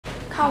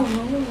看我们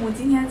木木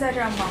今天在这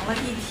儿忙了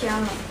一天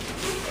了。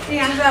对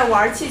呀，是在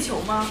玩气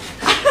球吗？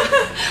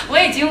我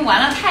已经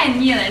玩了太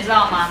腻了，你知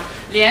道吗？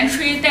连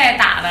吹带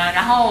打的，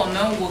然后我们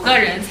5个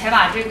人才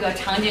把这个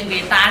场景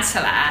给搭起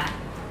来。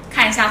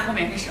看一下后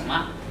面是什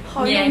么？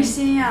好用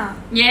心呀！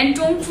年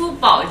中珠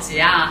宝节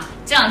啊！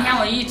这2天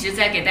我一直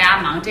在给大家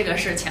忙这个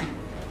事情。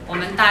我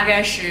们大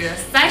概是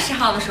30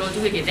号的时候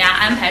就会给大家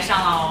安排上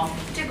了哦。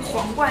这个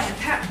皇冠也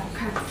太好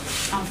看了。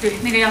啊，对，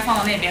那个要放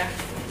到那边，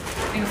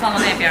那个放到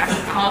那边，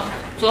然后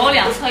左右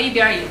两侧一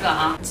边一个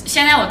啊。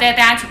现在我带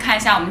大家去看一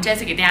下我们这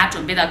次给大家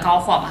准备的高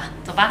货吧，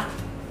走吧。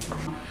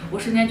我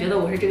瞬间觉得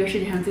我是这个世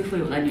界上最富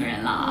有的女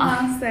人了啊！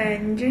哇塞，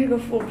你真是个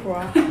富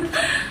婆。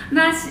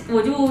那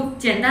我就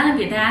简单的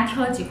给大家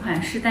挑几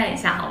款试戴一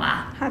下，好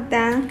吧？好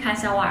的。看一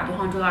下我耳朵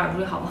上这个耳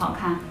坠好不好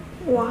看？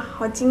哇，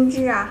好精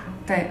致啊！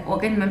对，我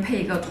给你们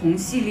配一个同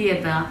系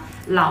列的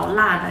老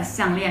辣的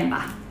项链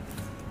吧。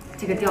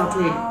这个吊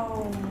坠，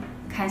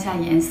看一下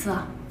颜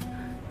色。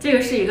这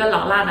个是一个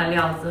老辣的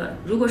料子，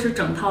如果是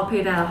整套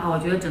佩戴的话，我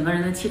觉得整个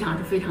人的气场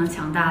是非常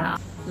强大的。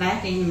来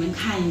给你们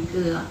看一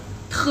个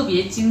特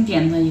别经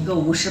典的一个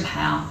无饰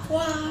牌啊！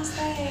哇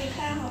塞，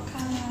太好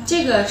看了！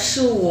这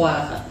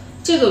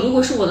个如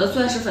果是我的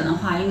钻石粉的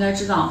话，应该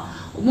知道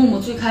木木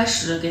最开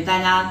始给大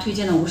家推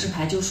荐的无饰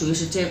牌就属于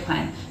是这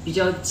款比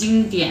较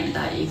经典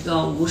的一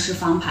个无饰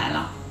方牌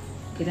了，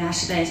给大家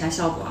试戴一下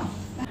效果啊。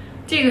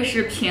这个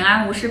是平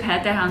安无饰牌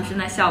戴上去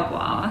的效果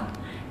啊，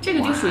这个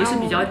就属于是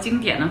比较经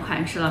典的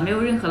款式了，没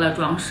有任何的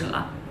装饰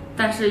了。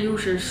但是又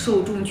是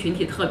受众群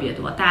体特别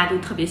多，大家都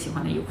特别喜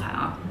欢的一款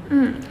啊。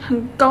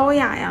很高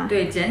雅呀。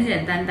对，简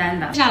简单单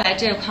的。接下来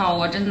这块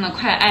我真的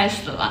快爱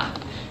死了，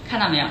看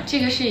到没有？这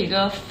个是一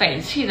个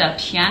翡翠的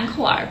平安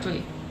扣耳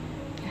坠，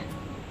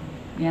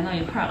连到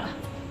一块了，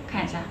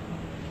看一下，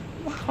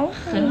哇，好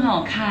很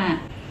好看。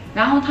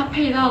然后它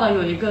配到了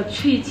有一个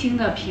翠青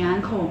的平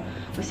安扣，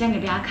我先给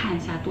大家看一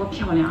下，多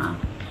漂亮啊！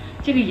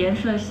这个颜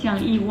色像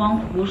一汪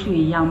湖水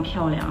一样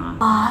漂亮啊！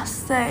哇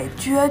塞，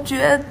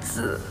绝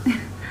子！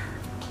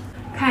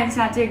看一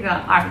下这个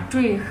耳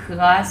坠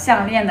和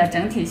项链的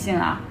整体性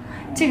啊，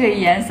这个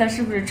颜色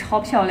是不是超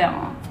漂亮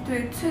啊？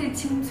对，翠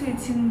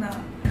青的。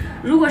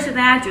如果是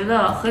大家觉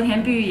得和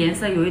田碧玉颜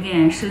色有一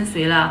点深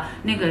邃了，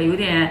那个有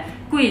点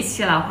贵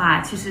气的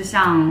话，其实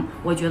像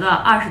我觉得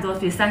20多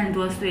岁、30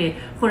多岁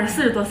或者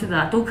40多岁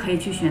的都可以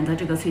去选择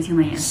这个翠青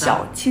的颜色，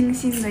小清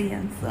新的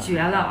颜色，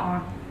绝了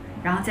啊！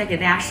然后再给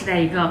大家试戴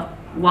一个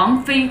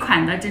王菲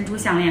款的珍珠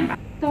项链吧。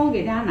当我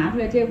给大家拿出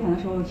来这款的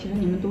时候，其实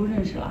你们都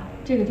认识了，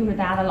这个就是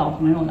大家的老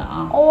朋友的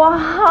啊。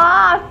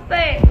哇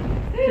塞，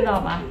知道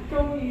吧？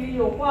终于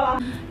有货了。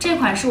这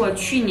款是我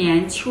去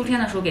年秋天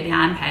的时候给大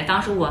家安排，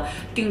当时我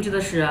定制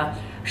的是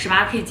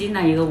18K 金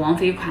的一个王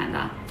菲款的，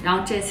然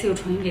后这次又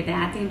重新给大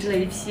家定制了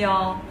一批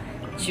哦，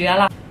绝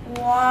了！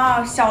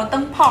哇，小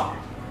灯泡。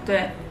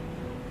对，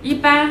一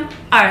般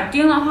耳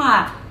钉的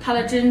话，它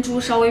的珍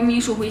珠稍微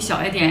密数会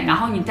小一点，然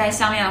后你戴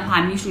项链的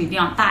话，密数一定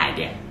要大一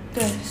点。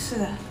对，是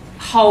的。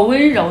好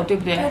温柔，对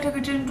不对？它这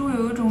个珍珠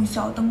有一种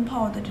小灯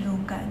泡的这种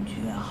感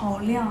觉，好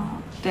亮啊！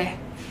对，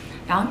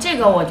然后这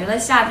个我觉得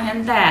夏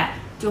天戴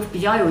就比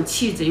较有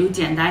气质，又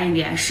简单一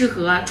点，适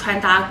合穿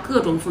搭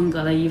各种风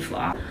格的衣服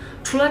啊。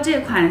除了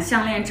这款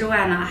项链之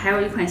外呢，还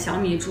有一款小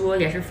米珠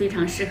也是非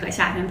常适合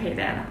夏天佩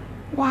戴的。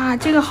哇，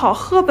这个好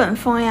赫本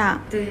风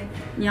呀！对，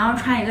你要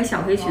穿一个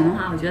小黑裙的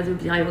话，我觉得就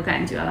比较有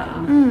感觉了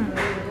啊。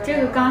这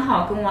个刚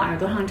好跟我耳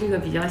朵上这个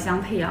比较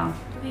相配啊。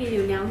可以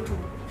有2种。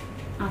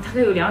啊，它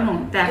可以有2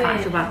种戴法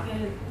是吧？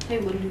还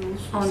有个流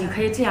苏。哦，你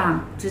可以这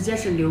样，直接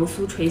是流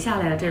苏垂下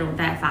来的这种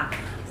戴法，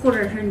或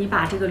者是你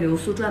把这个流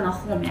苏转到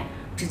后面，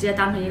直接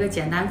当成一个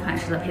简单款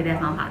式的佩戴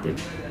方法，对吧？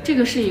这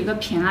个是一个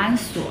平安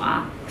锁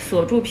啊，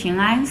锁住平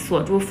安，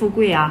锁住富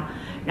贵啊。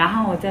然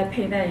后我再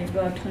佩戴一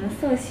个同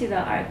色系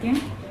的耳钉，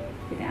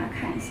给大家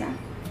看一下。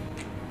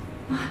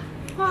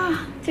哇，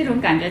这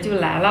种感觉就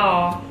来了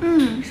哦。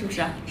是不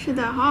是？是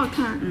的，好好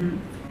看。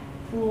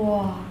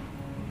哇，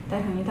戴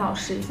上一戴我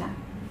试一下。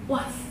哇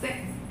塞，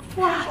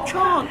哇，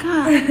超好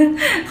看，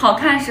好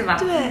看是吧？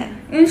对，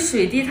因为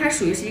水滴它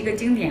属于是一个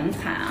经典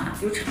款啊，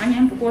就常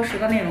年不过时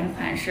的那种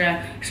款式，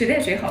谁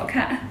戴谁好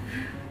看。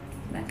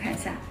来看一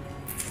下，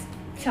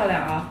漂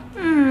亮啊！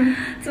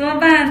怎么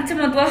办？这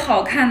么多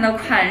好看的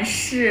款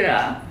式，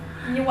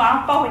你晚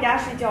上抱回家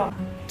睡觉。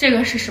这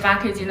个是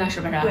18K 金的，是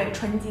不是？对，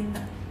纯金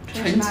的，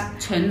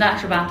纯的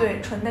是吧？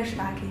对，纯的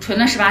18K，纯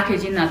的18K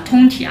金的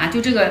通体啊，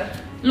就这个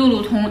路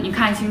路通，你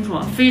看清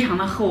楚，非常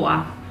的厚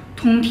啊，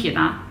通体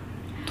的。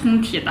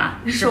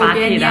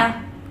18K 的，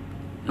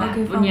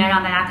不粘，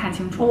让大家看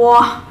清楚。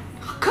哇，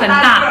很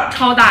大，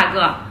超大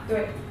个。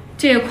对，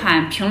这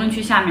款评论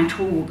区下面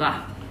抽5个，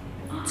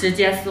直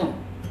接送。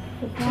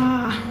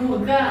哇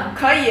，5个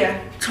可以，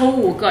抽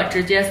5个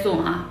直接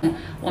送啊！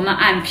我们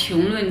按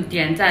评论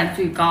点赞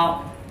最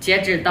高，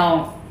截止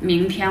到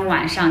明天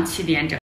晚上7点整。